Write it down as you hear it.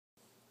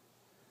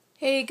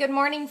Hey, good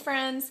morning,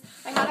 friends.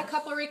 I had a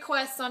couple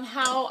requests on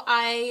how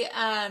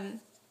I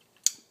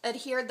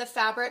adhered the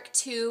fabric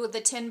to the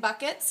tin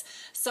buckets.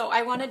 So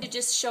I wanted to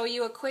just show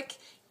you a quick,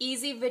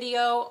 easy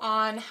video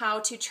on how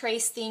to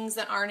trace things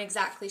that aren't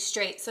exactly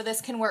straight. So this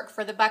can work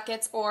for the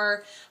buckets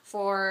or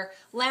for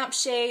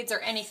lampshades or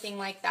anything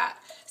like that.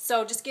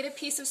 So just get a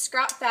piece of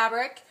scrap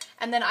fabric,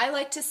 and then I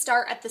like to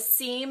start at the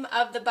seam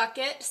of the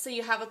bucket so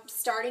you have a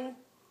starting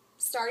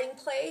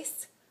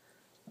place.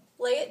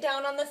 Lay it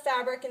down on the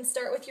fabric and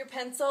start with your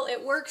pencil.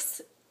 It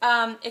works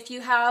if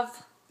you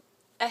have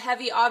a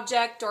heavy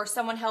object or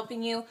someone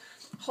helping you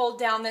hold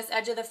down this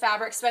edge of the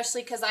fabric,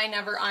 especially because I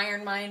never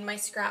iron mine. My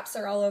scraps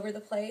are all over the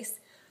place.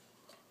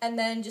 And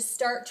then just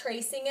start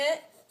tracing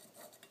it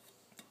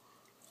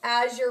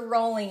as you're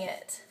rolling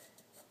it.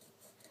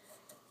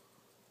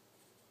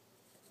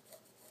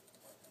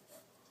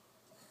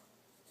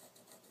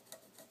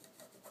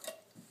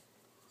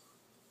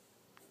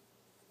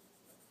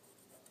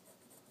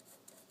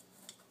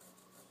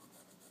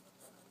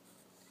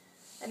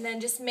 And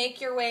then just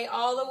make your way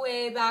all the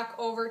way back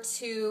over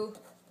to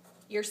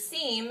your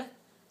seam,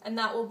 and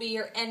that will be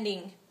your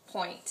ending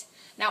point.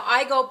 Now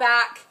I go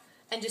back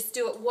and just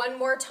do it one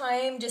more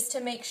time just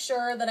to make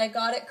sure that I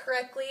got it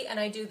correctly, and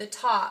I do the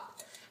top.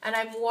 And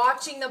I'm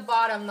watching the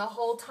bottom the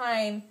whole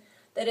time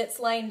that it's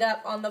lined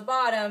up on the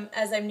bottom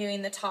as I'm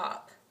doing the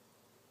top.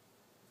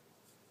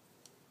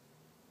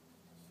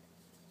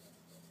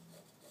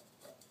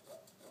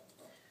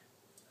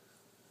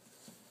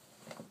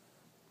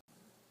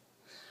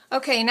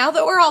 Okay, now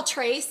that we're all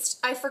traced,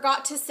 I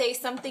forgot to say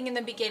something in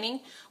the beginning.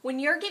 When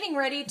you're getting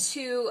ready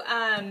to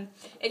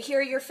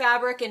adhere your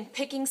fabric and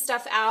picking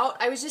stuff out,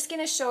 I was just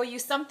going to show you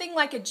something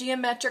like a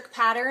geometric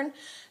pattern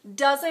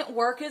doesn't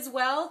work as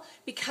well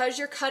because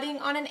you're cutting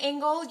on an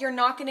angle. You're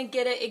not going to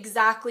get it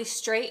exactly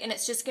straight, and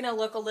it's just going to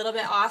look a little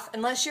bit off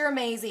unless you're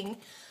amazing.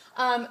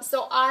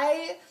 So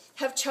I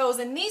have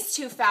chosen these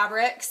two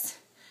fabrics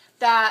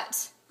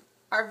that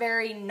are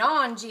very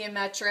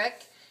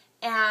non-geometric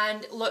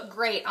and look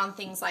great on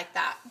things like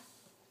that.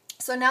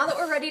 So now that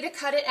we're ready to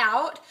cut it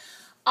out,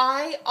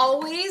 I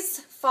always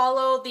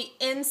follow the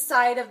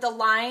inside of the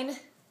line,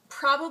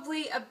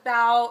 probably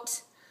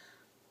about,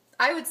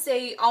 I would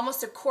say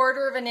almost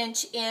 1/4 of an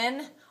inch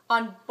in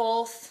on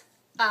both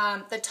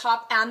the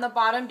top and the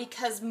bottom,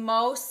 because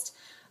most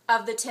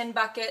of the tin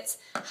buckets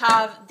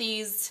have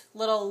these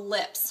little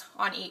lips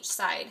on each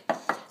side.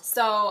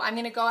 So I'm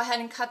going to go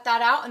ahead and cut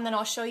that out, and then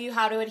I'll show you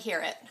how to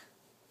adhere it.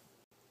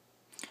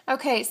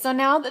 Okay, so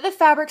now that the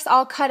fabric's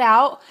all cut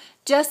out,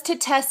 just to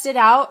test it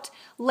out,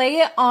 lay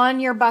it on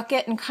your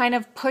bucket and kind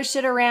of push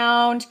it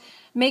around.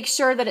 Make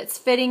sure that it's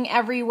fitting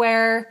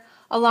everywhere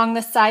along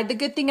the side. The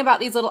good thing about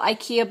these little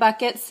IKEA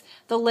buckets,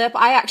 the lip,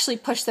 I actually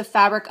push the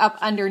fabric up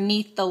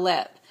underneath the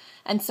lip.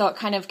 And so it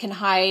kind of can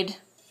hide,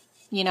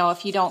 you know,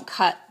 if you don't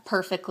cut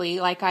perfectly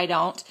like I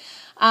don't.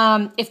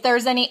 If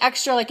there's any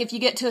extra, like if you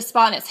get to a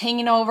spot and it's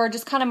hanging over,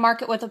 just kind of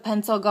mark it with a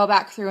pencil, go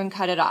back through and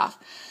cut it off.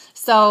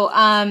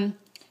 So,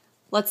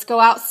 let's go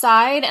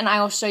outside and I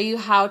will show you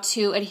how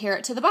to adhere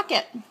it to the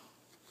bucket.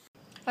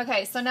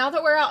 Okay, so now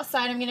that we're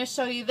outside, I'm going to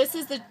show you, this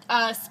is the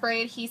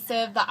spray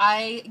adhesive that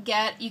I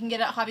get. You can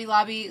get it at Hobby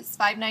Lobby. It's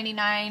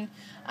 $5.99.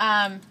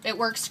 It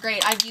works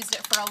great. I've used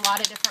it for a lot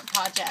of different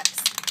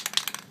projects.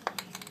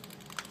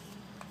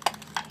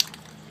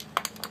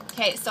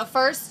 Okay, so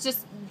first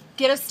just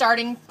get a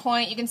starting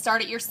point. You can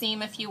start at your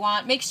seam if you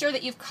want. Make sure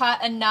that you've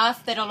cut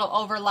enough that it'll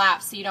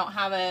overlap so you don't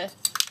have a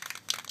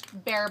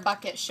bare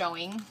bucket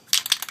showing.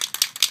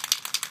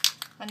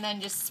 And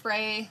then just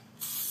spray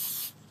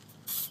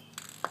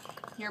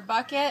your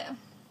bucket.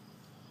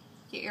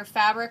 Get your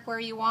fabric where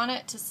you want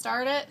it to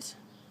start it.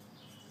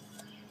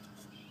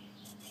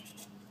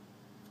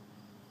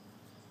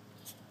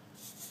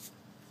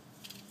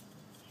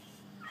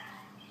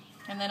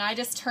 And then I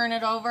just turn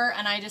it over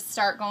and I just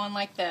start going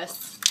like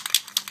this.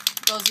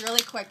 It goes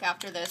really quick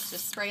after this.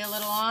 Just spray a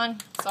little on.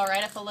 It's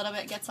alright if a little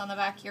bit gets on the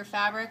back of your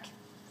fabric.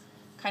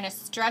 Kind of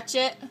stretch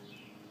it.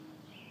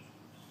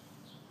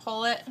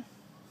 Pull it.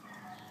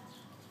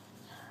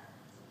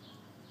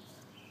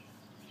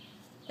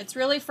 It's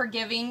really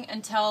forgiving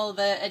until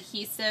the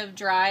adhesive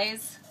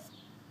dries.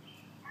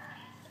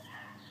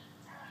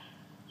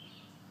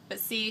 But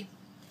see,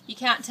 you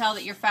can't tell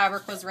that your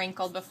fabric was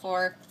wrinkled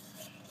before,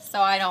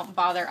 so I don't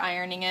bother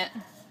ironing it.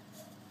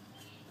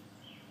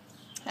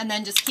 And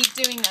then just keep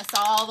doing this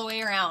all the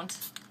way around.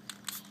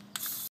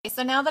 Okay,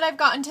 so now that I've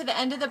gotten to the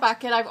end of the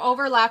bucket, I've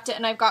overlapped it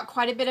and I've got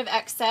quite a bit of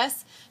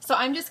excess. So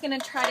I'm just going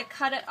to try to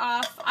cut it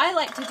off. I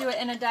like to do it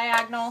in a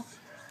diagonal,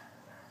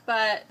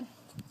 but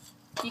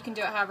you can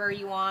do it however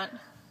you want.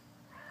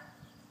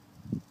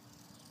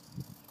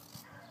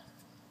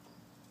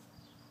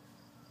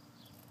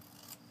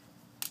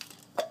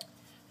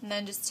 And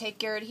then just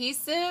take your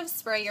adhesive,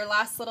 spray your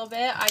last little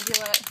bit. I do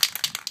it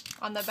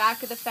on the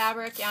back of the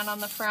fabric and on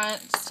the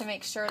front just to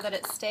make sure that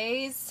it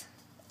stays.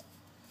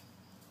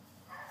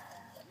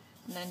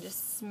 And then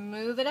just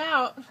smooth it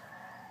out.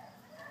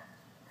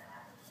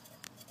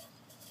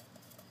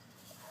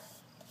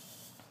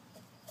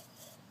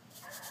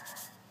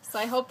 So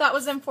I hope that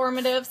was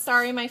informative.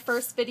 Sorry, my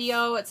first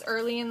video. It's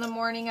early in the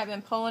morning. I've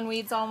been pulling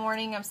weeds all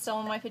morning. I'm still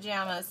in my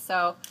pajamas.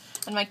 So,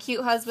 and my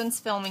cute husband's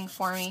filming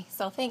for me.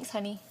 So thanks,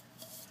 honey.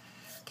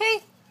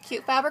 Okay,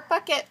 cute fabric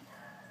bucket.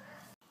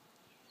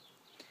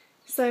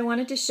 So I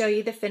wanted to show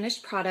you the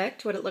finished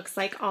product, what it looks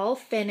like all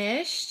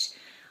finished.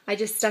 I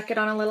just stuck it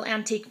on a little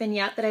antique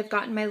vignette that I've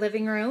got in my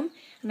living room,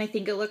 and I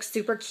think it looks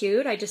super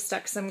cute. I just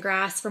stuck some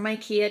grass from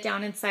IKEA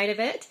down inside of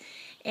it.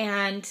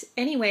 And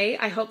anyway,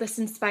 I hope this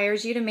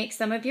inspires you to make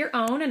some of your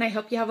own, and I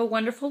hope you have a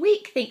wonderful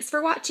week. Thanks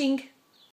for watching.